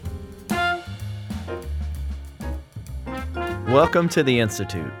Welcome to The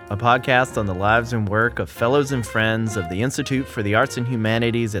Institute, a podcast on the lives and work of fellows and friends of the Institute for the Arts and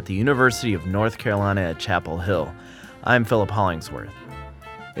Humanities at the University of North Carolina at Chapel Hill. I'm Philip Hollingsworth.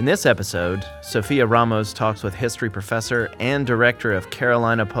 In this episode, Sophia Ramos talks with history professor and director of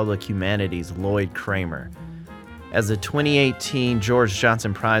Carolina Public Humanities, Lloyd Kramer. As a 2018 George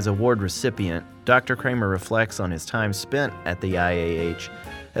Johnson Prize Award recipient, Dr. Kramer reflects on his time spent at the IAH,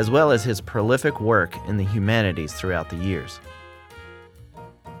 as well as his prolific work in the humanities throughout the years.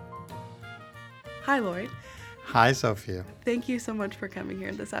 Hi, Lloyd. Hi, Sophia. Thank you so much for coming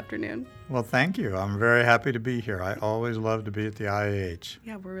here this afternoon. Well, thank you. I'm very happy to be here. I always love to be at the IAH.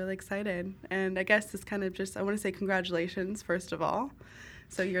 Yeah, we're really excited. And I guess this kind of I want to say congratulations, first of all.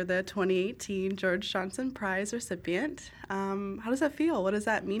 So you're the 2018 George Johnson Prize recipient. How does that feel? What does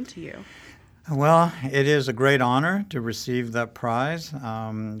that mean to you? Well, it is a great honor to receive that prize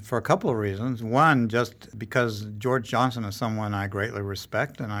for a couple of reasons. One, just because George Johnson is someone I greatly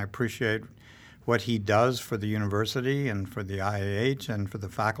respect, and I appreciate what he does for the university and for the IAH and for the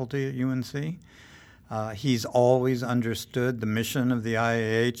faculty at UNC. He's always understood the mission of the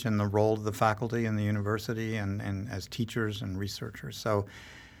IAH and the role of the faculty in the university and as teachers and researchers. So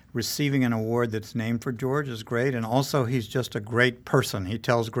receiving an award that's named for George is great, and also he's just a great person. He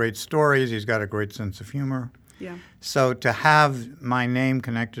tells great stories. He's got a great sense of humor. Yeah. So to have my name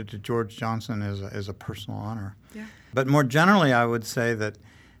connected to George Johnson is a personal honor. Yeah. But more generally, I would say that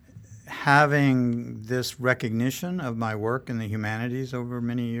having this recognition of my work in the humanities over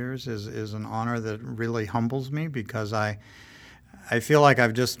many years is an honor that really humbles me, because I feel like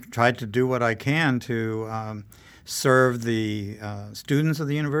I've just tried to do what I can to serve the students of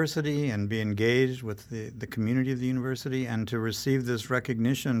the university and be engaged with the community of the university, and to receive this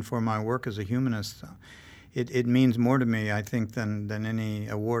recognition for my work as a humanist. It means more to me, I think, than any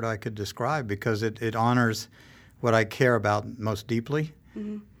award I could describe, because it honors what I care about most deeply.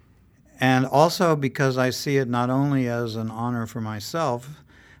 Mm-hmm. And also because I see it not only as an honor for myself,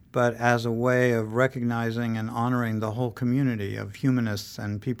 but as a way of recognizing and honoring the whole community of humanists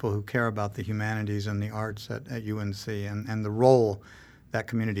and people who care about the humanities and the arts at UNC, and the role that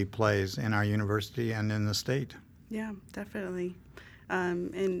community plays in our university and in the state. Yeah, definitely.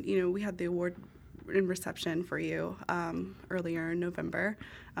 And, we had the award in reception for you earlier in November,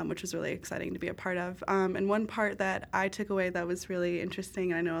 which was really exciting to be a part of. And one part that I took away that was really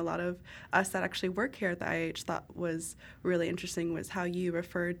interesting, and I know a lot of us that actually work here at the IH thought was really interesting, was how you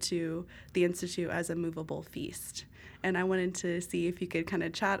referred to the Institute as a movable feast. And I wanted to see if you could kind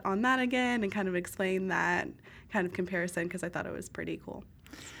of chat on that again and kind of explain that kind of comparison, because I thought it was pretty cool.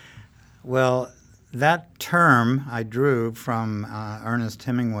 Well, that term I drew from Ernest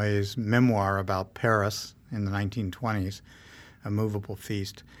Hemingway's memoir about Paris in the 1920s, A Movable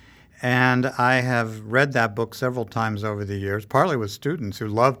Feast. And I have read that book several times over the years, partly with students who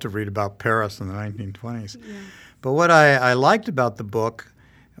loved to read about Paris in the 1920s. Yeah. But what I liked about the book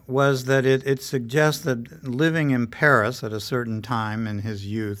was that it suggests that living in Paris at a certain time in his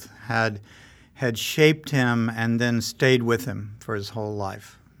youth had shaped him and then stayed with him for his whole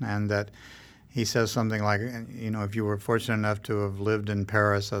life. And that he says something like, if you were fortunate enough to have lived in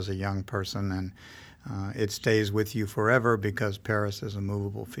Paris as a young person, and it stays with you forever because Paris is a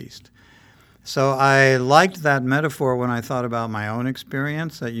movable feast. So I liked that metaphor when I thought about my own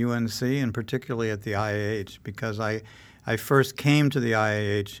experience at UNC, and particularly at the IAH, because I first came to the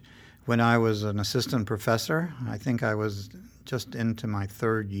IAH when I was an assistant professor. I think I was just into my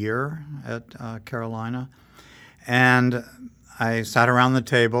third year at Carolina. And I sat around the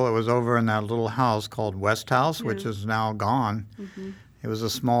table. It was over in that little house called West House, which is now gone. Mm-hmm. It was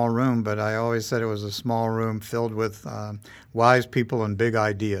a small room, but I always said it was a small room filled with wise people and big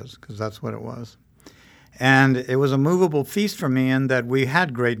ideas, because that's what it was. And it was a movable feast for me in that we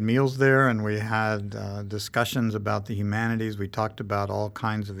had great meals there, and we had discussions about the humanities. We talked about all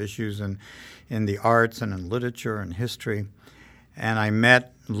kinds of issues in the arts and in literature and history. And I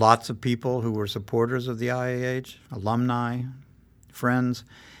met lots of people who were supporters of the IAH, alumni, friends,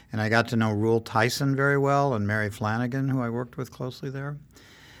 and I got to know Rule Tyson very well and Mary Flanagan, who I worked with closely there.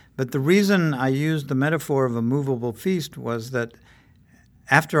 But the reason I used the metaphor of a movable feast was that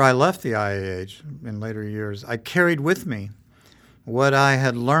after I left the IAH in later years, I carried with me what I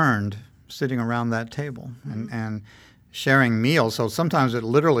had learned sitting around that table and sharing meals. So sometimes it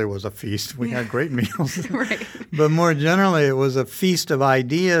literally was a feast. We had great meals. Right. But more generally, it was a feast of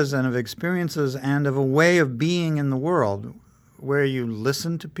ideas and of experiences and of a way of being in the world, where you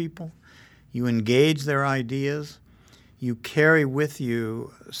listen to people, you engage their ideas, you carry with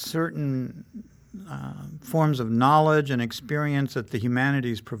you certain forms of knowledge and experience that the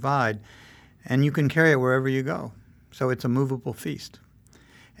humanities provide, and you can carry it wherever you go. So it's a movable feast.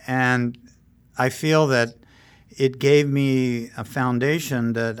 And I feel that it gave me a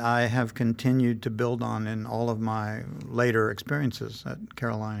foundation that I have continued to build on in all of my later experiences at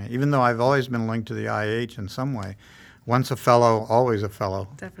Carolina, even though I've always been linked to the IAH in some way. Once a fellow, always a fellow.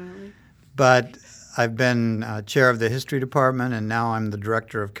 Definitely. But I've been chair of the history department, and now I'm the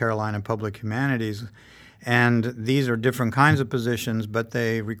director of Carolina Public Humanities. And these are different kinds of positions, but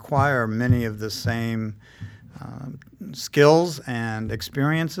they require many of the same skills and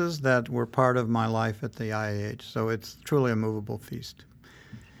experiences that were part of my life at the IAH. So it's truly a movable feast.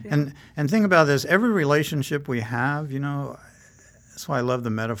 Yeah. And think about this, every relationship we have, that's why I love the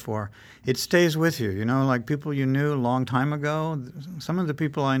metaphor. It stays with you, like people you knew a long time ago. Some of the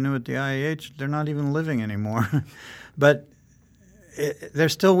people I knew at the IAH, they're not even living anymore. But they're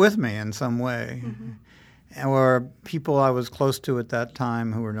still with me in some way. Mm-hmm. Or people I was close to at that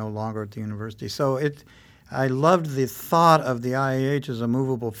time who are no longer at the university. So I loved the thought of the IAH as a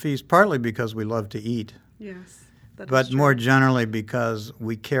movable feast, partly because we love to eat. Yes, but more generally because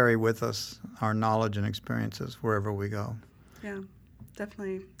we carry with us our knowledge and experiences wherever we go. Yeah,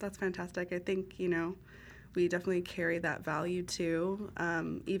 definitely. That's fantastic. I think, we definitely carry that value too.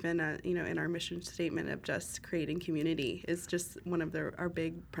 Even, in our mission statement of just creating community is just one of our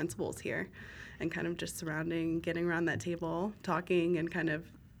big principles here. And kind of just getting around that table, talking and kind of,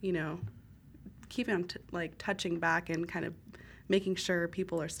 keep on touching back and kind of making sure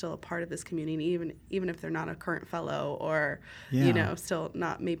people are still a part of this community, even if they're not a current fellow or, still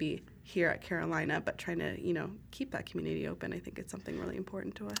not maybe here at Carolina, but trying to, keep that community open. I think it's something really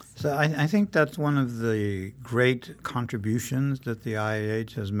important to us. So I think that's one of the great contributions that the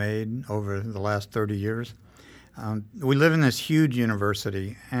IAH has made over the last 30 years. We live in this huge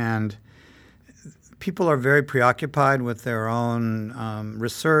university, and people are very preoccupied with their own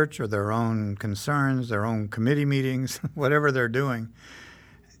research or their own concerns, their own committee meetings, whatever they're doing.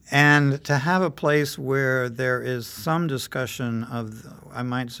 And to have a place where there is some discussion of, I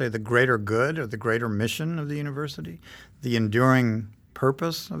might say, the greater good or the greater mission of the university, the enduring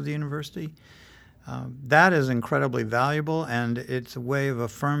purpose of the university, that is incredibly valuable, and it's a way of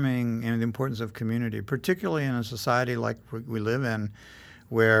affirming the importance of community, particularly in a society like we live in,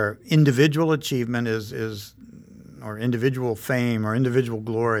 where individual achievement or individual fame or individual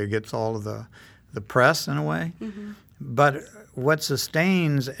glory gets all of the press in a way. Mm-hmm. But what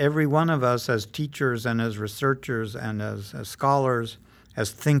sustains every one of us as teachers and as researchers and as scholars,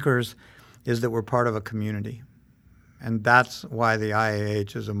 as thinkers, is that we're part of a community. And that's why the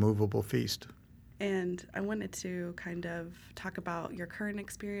IAH is a movable feast. And I wanted to kind of talk about your current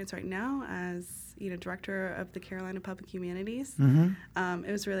experience right now as, director of the Carolina Public Humanities. Mm-hmm.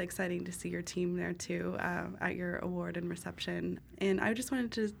 It was really exciting to see your team there too at your award and reception. And I just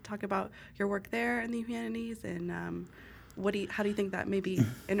wanted to talk about your work there in the humanities and how do you think that maybe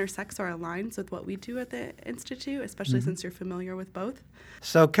intersects or aligns with what we do at the Institute, especially since you're familiar with both?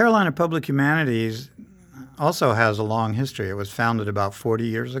 So Carolina Public Humanities also has a long history. It was founded about 40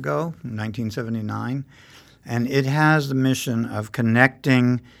 years ago, in 1979, and it has the mission of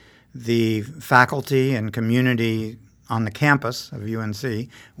connecting the faculty and community on the campus of UNC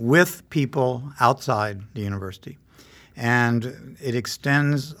with people outside the university. And it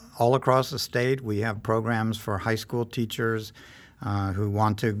extends all across the state. We have programs for high school teachers who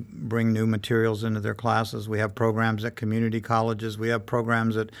want to bring new materials into their classes. We have programs at community colleges. We have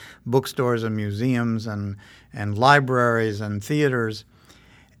programs at bookstores and museums and libraries and theaters.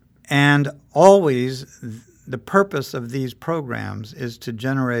 And always the purpose of these programs is to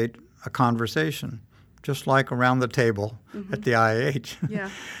generate a conversation, just like around the table at the IAH.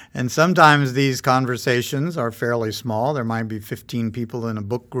 Yeah. And sometimes these conversations are fairly small. There might be 15 people in a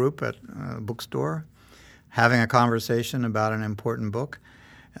book group at a bookstore having a conversation about an important book.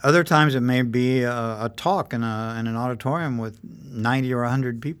 Other times it may be a talk in an auditorium with 90 or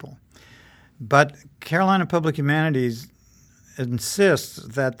 100 people. But Carolina Public Humanities insists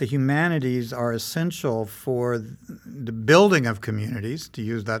that the humanities are essential for the building of communities, to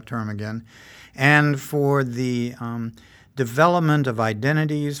use that term again, and for the development of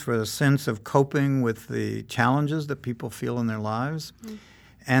identities, for the sense of coping with the challenges that people feel in their lives,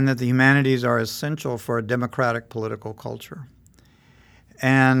 and that the humanities are essential for a democratic political culture.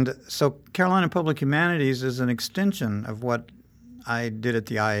 And so Carolina Public Humanities is an extension of what I did at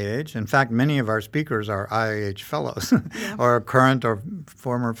the IAH. In fact, many of our speakers are IAH fellows or current or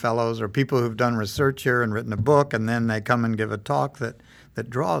former fellows or people who've done research here and written a book, and then they come and give a talk that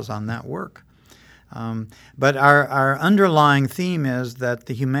draws on that work. But our underlying theme is that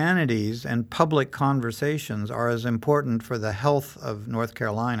the humanities and public conversations are as important for the health of North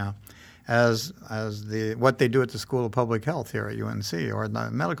Carolina as what they do at the School of Public Health here at UNC or the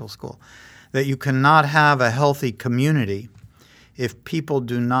medical school, that you cannot have a healthy community if people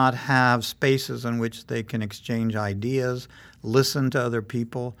do not have spaces in which they can exchange ideas, listen to other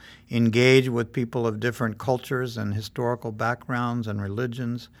people, engage with people of different cultures and historical backgrounds and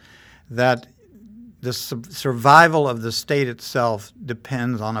religions, that the survival of the state itself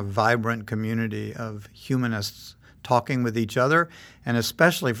depends on a vibrant community of humanists talking with each other, and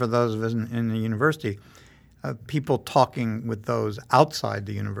especially for those of us in the university, people talking with those outside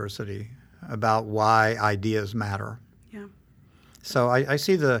the university about why ideas matter. Yeah. So I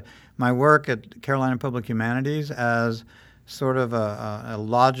see my work at Carolina Public Humanities as sort of a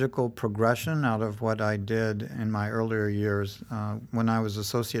logical progression out of what I did in my earlier years when I was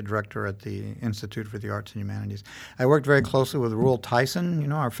associate director at the Institute for the Arts and Humanities. I worked very closely with Rule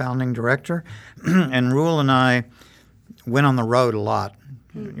Tyson, our founding director, and Rule and I went on the road a lot.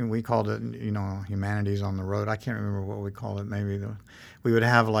 We called it, Humanities on the Road. I can't remember what we called it. Maybe we would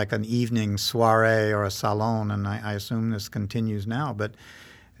have like an evening soiree or a salon, and I assume this continues now. But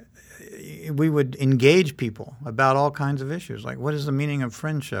we would engage people about all kinds of issues, like what is the meaning of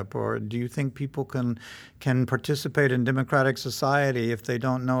friendship, or do you think people can participate in democratic society if they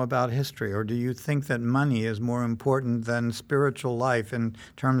don't know about history, or do you think that money is more important than spiritual life in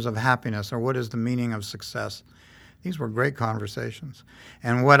terms of happiness, or what is the meaning of success? These were great conversations.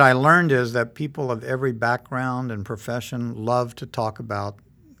 And what I learned is that people of every background and profession love to talk about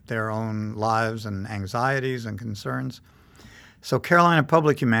their own lives and anxieties and concerns. So Carolina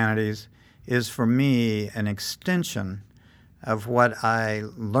Public Humanities is, for me, an extension of what I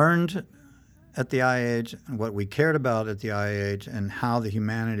learned at the IAH, what we cared about at the IAH, and how the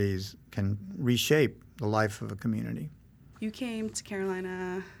humanities can reshape the life of a community. You came to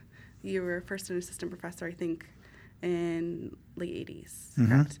Carolina, you were first an assistant professor, I think, in late 80s,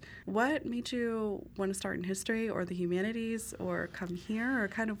 correct? What made you want to start in history or the humanities or come here, or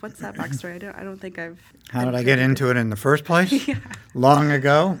kind of what's that backstory? I don't think I've... How did I get into it in the first place? Yeah. Long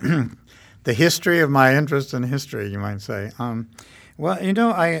ago. The history of my interest in history, you might say.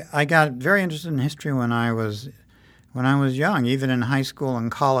 I got very interested in history when I was young, even in high school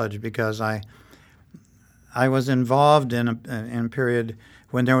and college, because I was involved in a period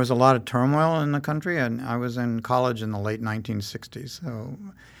when there was a lot of turmoil in the country, and I was in college in the late 1960s.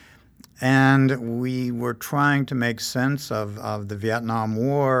 And we were trying to make sense of the Vietnam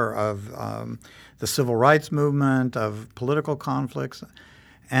War, of the Civil Rights Movement, of political conflicts.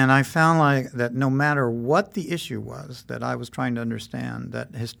 And I found that no matter what the issue was that I was trying to understand,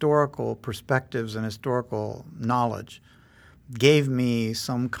 that historical perspectives and historical knowledge gave me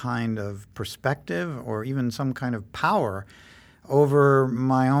some kind of perspective or even some kind of power over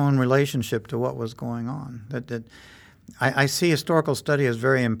my own relationship to what was going on. I see historical study as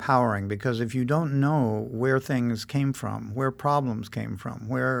very empowering, because if you don't know where things came from, where problems came from,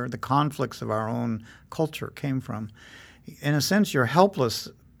 where the conflicts of our own culture came from, in a sense you're helpless.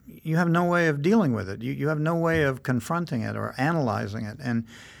 You have no way of dealing with it. You have no way of confronting it or analyzing it. And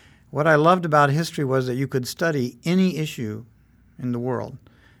what I loved about history was that you could study any issue in the world,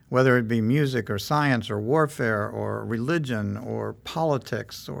 whether it be music or science or warfare or religion or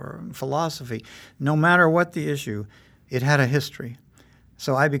politics or philosophy. No matter what the issue, it had a history.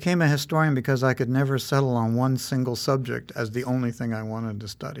 So I became a historian because I could never settle on one single subject as the only thing I wanted to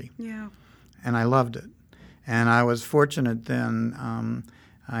study. Yeah. And I loved it. And I was fortunate then.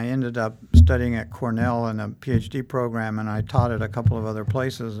 I ended up studying at Cornell in a PhD program, and I taught at a couple of other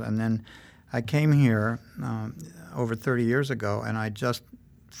places. And then I came here over 30 years ago, and I just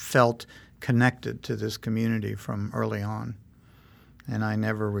felt connected to this community from early on. And I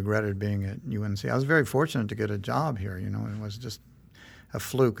never regretted being at UNC. I was very fortunate to get a job here. It was just a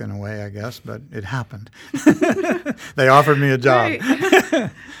fluke in a way, I guess, but it happened. They offered me a job.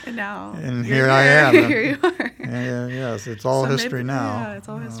 Right. And now here I am. Here you are. Yes, it's all history now. Yeah, it's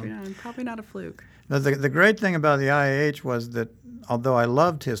all history now. And probably not a fluke. The great thing about the IAH was that although I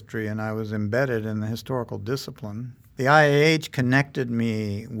loved history and I was embedded in the historical discipline, the IAH connected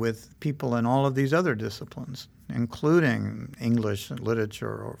me with people in all of these other disciplines, including English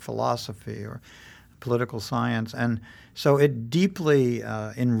literature or philosophy or political science. And so it deeply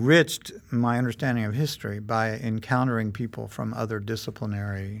enriched my understanding of history by encountering people from other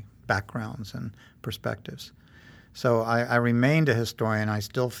disciplinary backgrounds and perspectives. So I remained a historian. I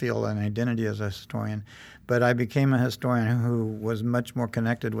still feel an identity as a historian, but I became a historian who was much more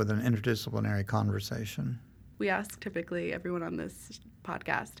connected with an interdisciplinary conversation. We ask typically everyone on this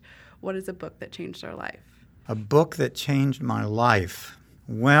podcast, what is a book that changed their life? A book that changed my life.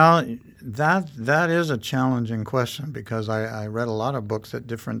 Well, that is a challenging question because I read a lot of books at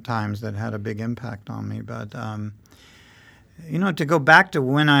different times that had a big impact on me. But, to go back to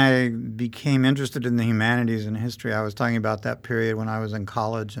when I became interested in the humanities and history, I was talking about that period when I was in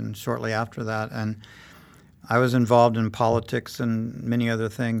college and shortly after that. And I was involved in politics and many other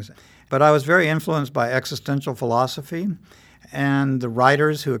things. But I was very influenced by existential philosophy and the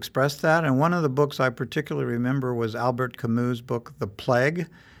writers who expressed that. And one of the books I particularly remember was Albert Camus' book, The Plague,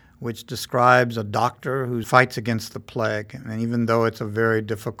 which describes a doctor who fights against the plague. And even though it's a very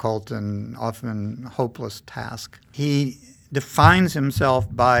difficult and often hopeless task, he defines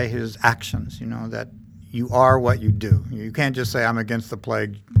himself by his actions, that you are what you do. You can't just say, I'm against the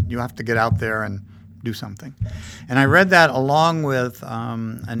plague. You have to get out there and do something. And I read that along with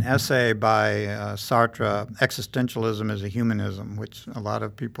an essay by Sartre, Existentialism as a Humanism, which a lot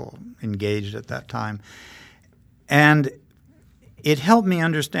of people engaged at that time. And it helped me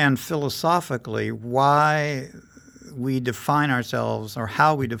understand philosophically why we define ourselves or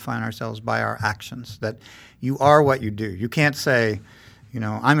how we define ourselves by our actions, that you are what you do. You can't say,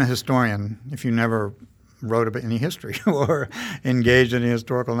 I'm a historian if you never wrote about any history or engaged in any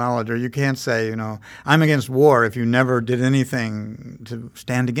historical knowledge, or you can't say, I'm against war if you never did anything to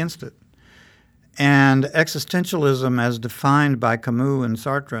stand against it. And existentialism, as defined by Camus and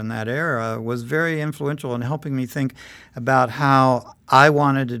Sartre in that era, was very influential in helping me think about how I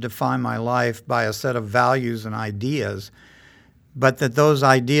wanted to define my life by a set of values and ideas, but that those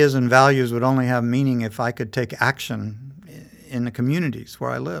ideas and values would only have meaning if I could take action in the communities where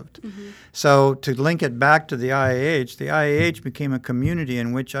I lived. Mm-hmm. So to link it back to the IAH became a community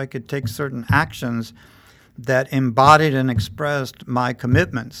in which I could take certain actions that embodied and expressed my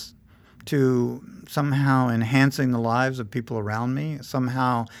commitments to somehow enhancing the lives of people around me,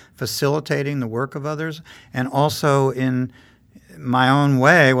 somehow facilitating the work of others, and also in my own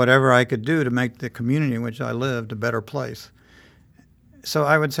way, whatever I could do to make the community in which I lived a better place. So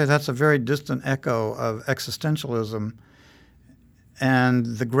I would say that's a very distant echo of existentialism and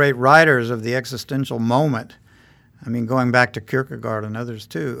the great writers of the existential moment, going back to Kierkegaard and others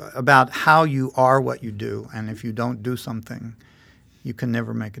too, about how you are what you do, and if you don't do something, you can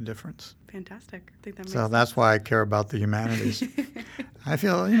never make a difference. Fantastic. I think that makes So sense. that's why I care about the humanities. I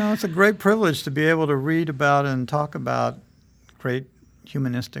feel, it's a great privilege to be able to read about and talk about great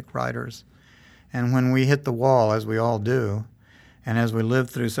humanistic writers. And when we hit the wall, as we all do, and as we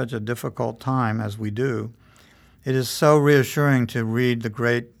live through such a difficult time as we do, it is so reassuring to read the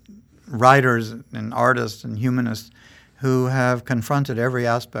great writers and artists and humanists who have confronted every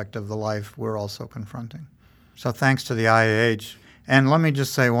aspect of the life we're also confronting. So thanks to the IAH. And let me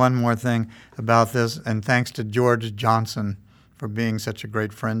just say one more thing about this, and thanks to George Johnson for being such a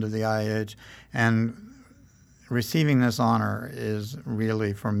great friend of the IAH. And receiving this honor is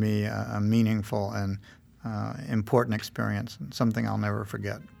really, for me, a meaningful and important experience, something I'll never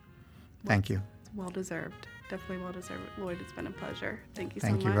forget. Thank you. Well-deserved. Definitely well-deserved. Lloyd, it's been a pleasure. Thank you so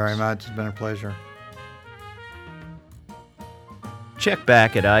much. Thank you very much. It's been a pleasure. Check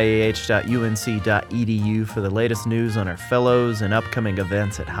back at iah.unc.edu for the latest news on our fellows and upcoming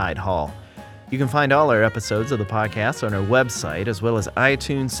events at Hyde Hall. You can find all our episodes of the podcast on our website, as well as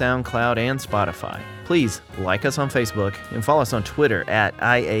iTunes, SoundCloud, and Spotify. Please like us on Facebook and follow us on Twitter at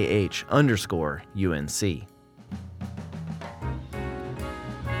IAH_UNC.